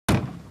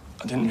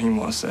I didn't mean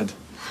what I said.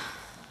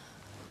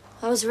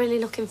 I was really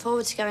looking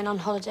forward to going on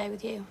holiday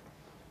with you.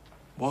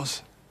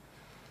 Was?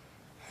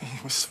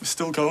 We're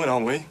still going,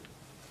 aren't we?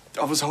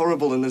 I was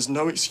horrible and there's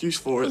no excuse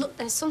for it. Look,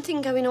 there's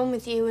something going on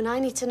with you and I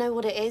need to know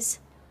what it is.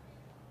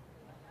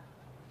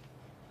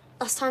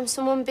 Last time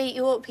someone beat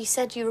you up, you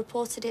said you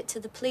reported it to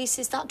the police.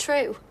 Is that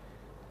true?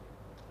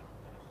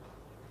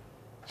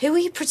 Who are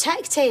you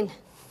protecting?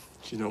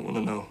 You don't want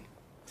to know.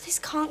 This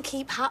can't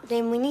keep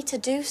happening. We need to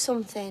do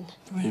something.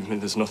 Believe me,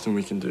 there's nothing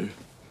we can do.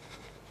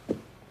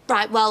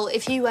 Right, well,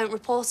 if you won't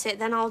report it,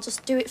 then I'll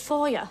just do it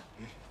for you.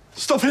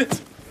 Stop it!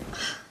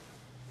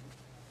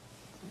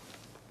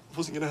 I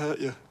wasn't going to hurt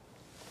you.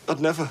 I'd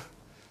never.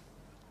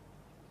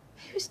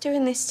 Who's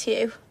doing this to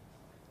you?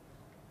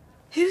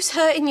 Who's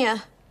hurting you?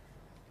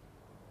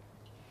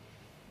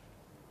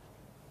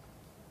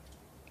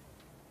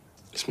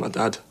 It's my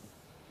dad.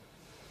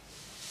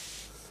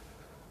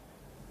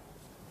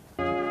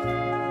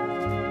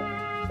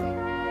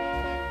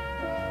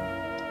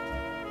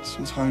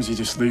 Sometimes he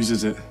just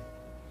loses it.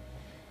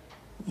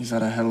 He's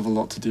had a hell of a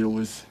lot to deal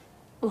with.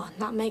 Well, and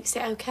that makes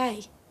it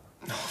okay.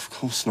 No, of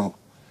course not.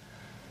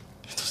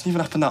 It doesn't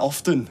even happen that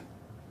often.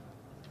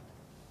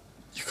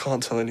 You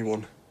can't tell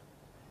anyone.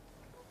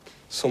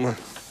 Summer,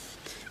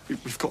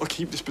 we've got to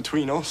keep this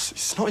between us.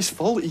 It's not his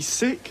fault. He's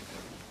sick.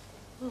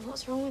 Well,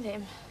 what's wrong with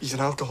him? He's an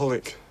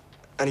alcoholic.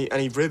 And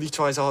he really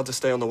tries hard to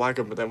stay on the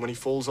wagon, but then when he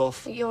falls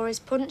off... But you're his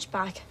punch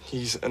bag.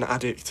 He's an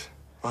addict,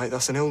 right?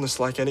 That's an illness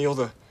like any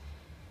other.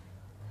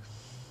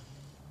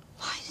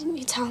 Why didn't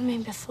you tell me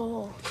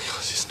before?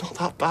 Because it's not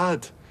that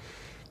bad.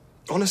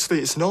 Honestly,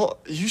 it's not.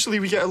 Usually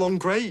we get along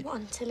great. What,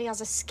 until he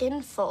has a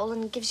skinful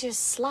and gives you a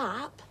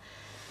slap?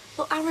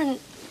 Look, Aaron,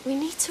 we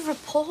need to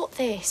report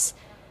this.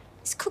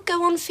 This could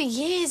go on for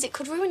years. It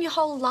could ruin your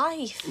whole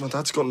life. My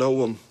dad's got no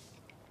one.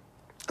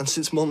 And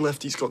since Mum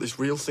left, he's got this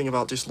real thing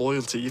about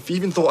disloyalty. If he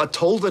even thought I'd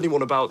told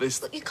anyone about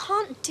this... Look, you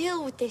can't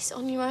deal with this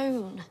on your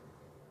own.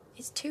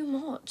 It's too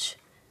much.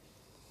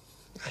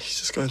 He's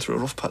just going through a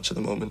rough patch at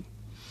the moment.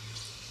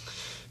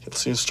 He'll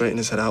soon straighten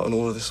his head out and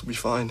all of this will be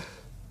fine.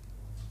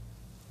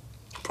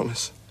 I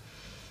promise.